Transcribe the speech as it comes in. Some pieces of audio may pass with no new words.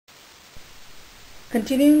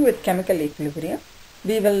Continuing with chemical equilibrium,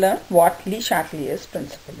 we will learn what Chatellier's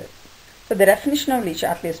principle is. So the definition of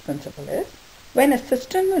Chatellier's principle is, when a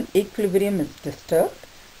system in equilibrium is disturbed,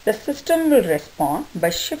 the system will respond by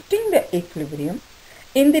shifting the equilibrium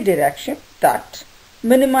in the direction that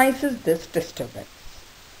minimizes this disturbance.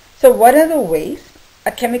 So what are the ways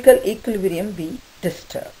a chemical equilibrium be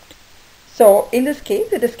disturbed? So in this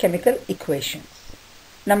case, it is chemical equations.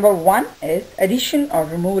 Number 1 is addition or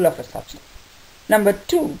removal of a substance. Number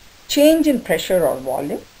 2, change in pressure or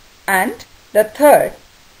volume. And the third,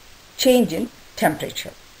 change in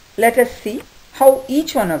temperature. Let us see how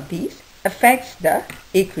each one of these affects the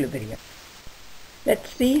equilibrium. Let's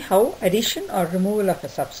see how addition or removal of a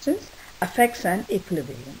substance affects an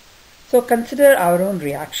equilibrium. So consider our own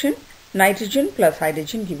reaction, nitrogen plus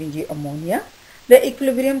hydrogen giving you ammonia. The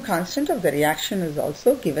equilibrium constant of the reaction is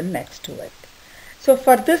also given next to it. So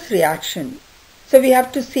for this reaction, so we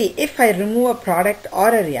have to see if I remove a product or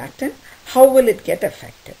a reactant, how will it get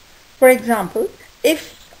affected? For example,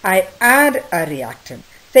 if I add a reactant,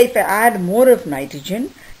 say if I add more of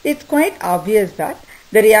nitrogen, it's quite obvious that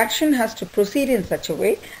the reaction has to proceed in such a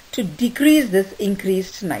way to decrease this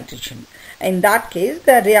increased nitrogen. In that case,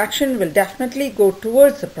 the reaction will definitely go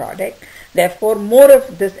towards the product. Therefore, more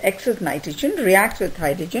of this excess nitrogen reacts with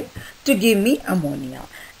hydrogen to give me ammonia.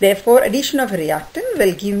 Therefore, addition of a reactant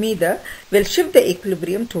will shift the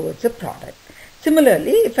equilibrium towards the product.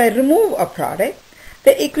 Similarly, if I remove a product,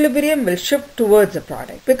 the equilibrium will shift towards the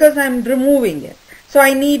product because I am removing it. So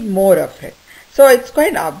I need more of it. So it's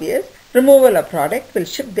quite obvious, removal of product will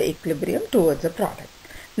shift the equilibrium towards the product.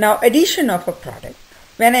 Now, addition of a product.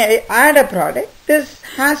 When I add a product,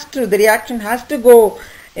 the reaction has to go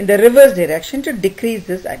in the reverse direction to decrease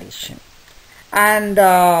this addition. And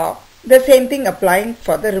the same thing applying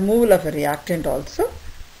for the removal of a reactant also.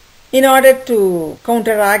 In order to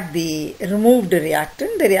counteract the removed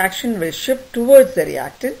reactant, the reaction will shift towards the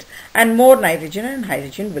reactant and more nitrogen and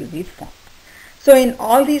hydrogen will be formed. So in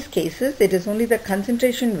all these cases, it is only the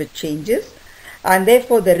concentration which changes, and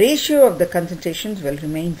therefore the ratio of the concentrations will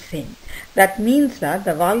remain same. That means that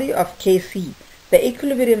the value of Kc, the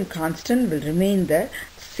equilibrium constant, will remain the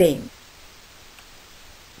same.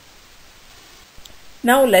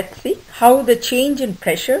 Now let's see how the change in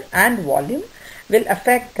pressure and volume will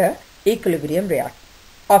affect the equilibrium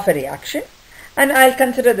of a reaction. And I'll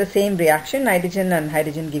consider the same reaction, nitrogen and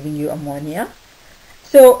hydrogen giving you ammonia.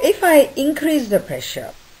 So if I increase the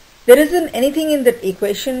pressure, there isn't anything in that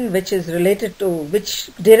equation which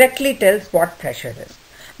directly tells what pressure is.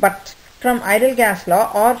 But from ideal gas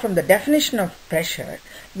law or from the definition of pressure,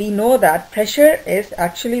 we know that pressure is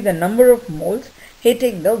actually the number of moles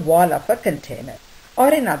hitting the wall of a container.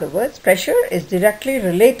 Or in other words, pressure is directly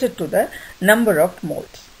related to the number of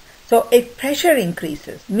moles. So if pressure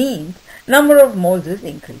increases, means number of moles is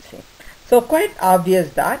increasing. So quite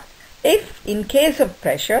obvious that if in case of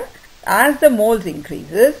pressure, as the moles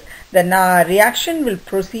increases, the reaction will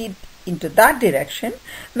proceed into that direction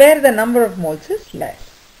where the number of moles is less.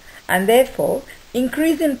 And therefore,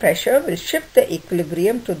 increase in pressure will shift the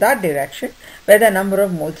equilibrium to that direction where the number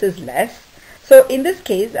of moles is less. So in this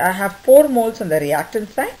case, I have 4 moles on the reactant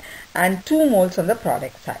side and 2 moles on the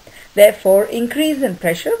product side. Therefore, increase in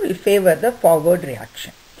pressure will favor the forward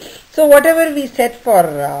reaction. So whatever we set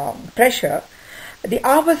for pressure, the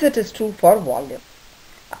opposite is true for volume.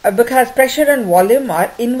 Because pressure and volume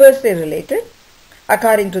are inversely related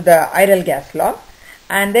according to the ideal gas law,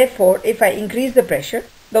 and therefore if I increase the pressure,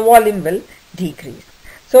 the volume will decrease.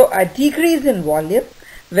 So a decrease in volume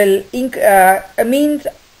will means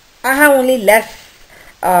I have only less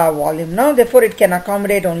volume now, therefore it can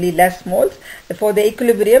accommodate only less moles. Therefore the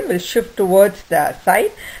equilibrium will shift towards the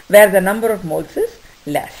side where the number of moles is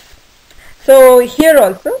less. So here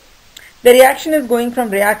also the reaction is going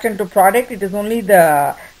from reactant to product. It is only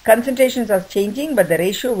the concentrations are changing, but the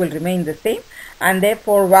ratio will remain the same, and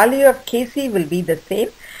therefore value of Kc will be the same,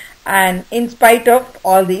 and in spite of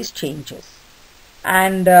all these changes.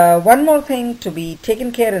 And one more thing to be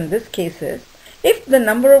taken care in this case is if the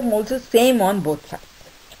number of moles is same on both sides.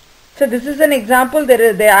 So this is an example.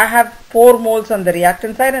 I have 4 moles on the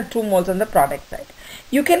reactant side and 2 moles on the product side.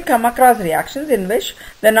 You can come across reactions in which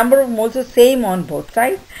the number of moles is same on both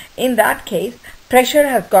sides. In that case, pressure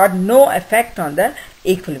has got no effect on the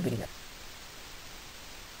equilibrium.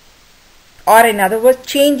 Or in other words,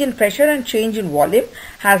 change in pressure and change in volume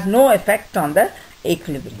has no effect on the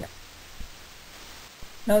equilibrium.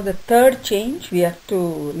 Now the third change we have to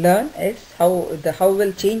learn is how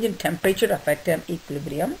will change in temperature affect an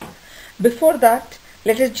equilibrium. Before that,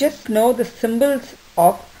 let us just know the symbols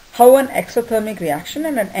of how an exothermic reaction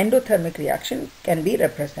and an endothermic reaction can be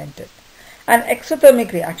represented. An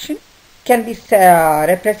exothermic reaction can be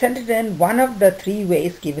represented in one of the three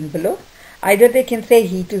ways given below. Either they can say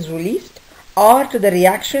heat is released, or to the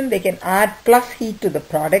reaction they can add plus heat to the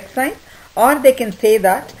product sign, or they can say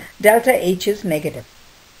that delta H is negative.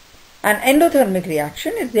 An endothermic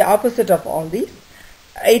reaction is the opposite of all these.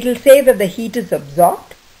 It will say that the heat is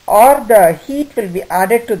absorbed, or the heat will be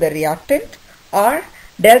added to the reactant, or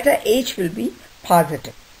delta H will be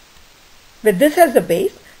positive. With this as a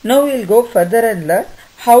base, now we will go further and learn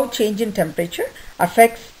how change in temperature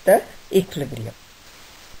affects the equilibrium.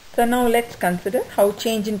 So now let's consider how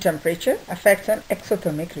change in temperature affects an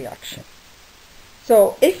exothermic reaction.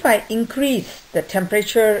 So if I increase the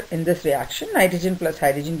temperature in this reaction, nitrogen plus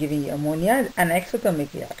hydrogen giving ammonia, an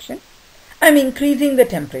exothermic reaction, I am increasing the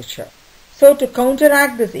temperature. So to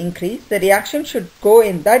counteract this increase, the reaction should go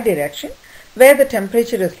in that direction where the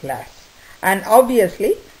temperature is less. And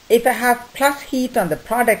obviously, if I have plus heat on the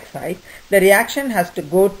product side, the reaction has to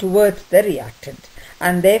go towards the reactant.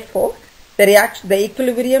 And therefore, the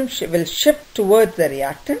equilibrium will shift towards the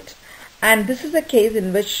reactant. And this is a case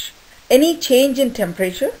in which any change in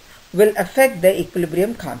temperature will affect the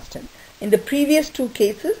equilibrium constant. In the previous two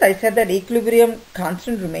cases, I said that equilibrium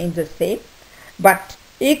constant remains the same, but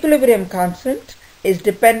equilibrium constant is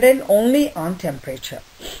dependent only on temperature.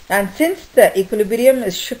 And since the equilibrium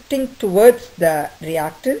is shifting towards the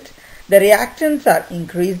reactants are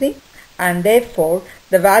increasing, and therefore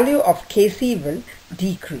the value of Kc will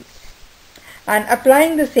decrease. And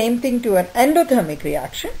applying the same thing to an endothermic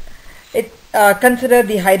reaction, consider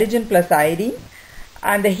the hydrogen plus iodine,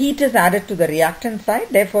 and the heat is added to the reactant side,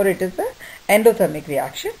 therefore it is an endothermic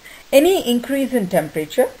reaction. Any increase in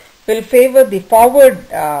temperature will favor the forward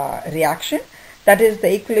reaction, that is,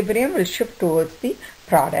 the equilibrium will shift towards the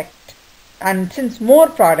product. And since more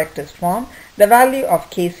product is formed, the value of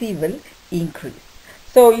Kc will increase.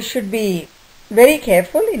 So you should be very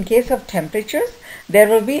careful. In case of temperatures, there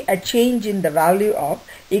will be a change in the value of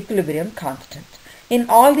equilibrium constant. In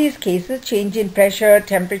all these cases, change in pressure,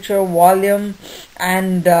 temperature, volume,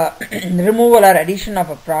 and removal or addition of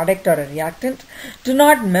a product or a reactant, do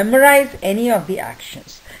not memorize any of the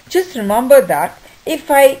actions. Just remember that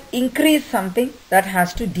if I increase something, that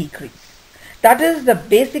has to decrease. That is the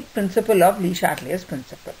basic principle of Le-Chatelier's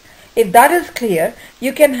principle. If that is clear,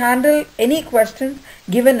 you can handle any questions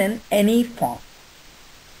given in any form.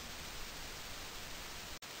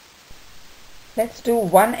 Let's do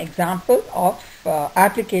one example of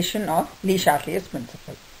application of Le-Chatelier's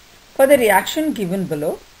principle. For the reaction given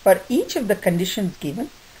below, for each of the conditions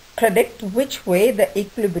given, predict which way the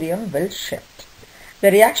equilibrium will shift. The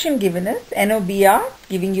reaction given is NOBr,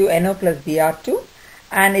 giving you NO plus Br2,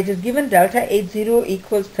 and it is given delta H0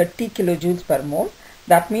 equals 30 kilojoules per mole.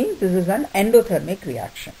 That means this is an endothermic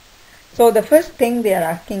reaction. So the first thing they are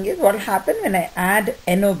asking is what will happen when I add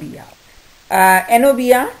NOBr.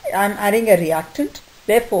 NOBr, I am adding a reactant,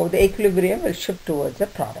 therefore the equilibrium will shift towards the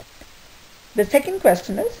product. The second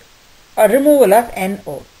question is a removal of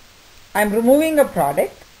NO. I am removing a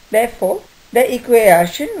product, therefore the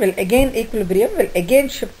equilibrium will again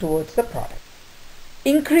shift towards the product.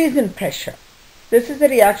 Increase in pressure. This is a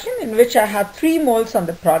reaction in which I have 3 moles on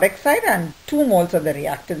the product side and 2 moles on the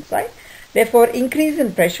reactant side. Therefore, increase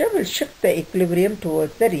in pressure will shift the equilibrium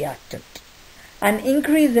towards the reactant. An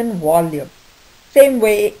increase in volume. Same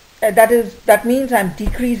way, that means I am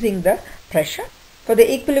decreasing the pressure. For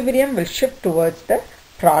the equilibrium will shift towards the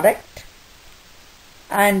product.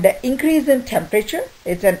 And the increase in temperature,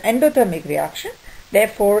 it's an endothermic reaction.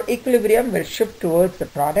 Therefore, equilibrium will shift towards the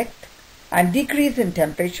product. And decrease in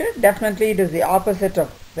temperature, definitely it is the opposite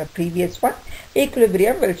of the previous one.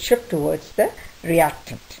 Equilibrium will shift towards the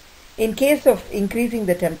reactant. In case of increasing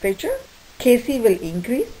the temperature, Kc will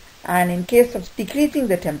increase, and in case of decreasing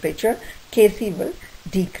the temperature, Kc will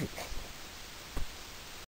decrease.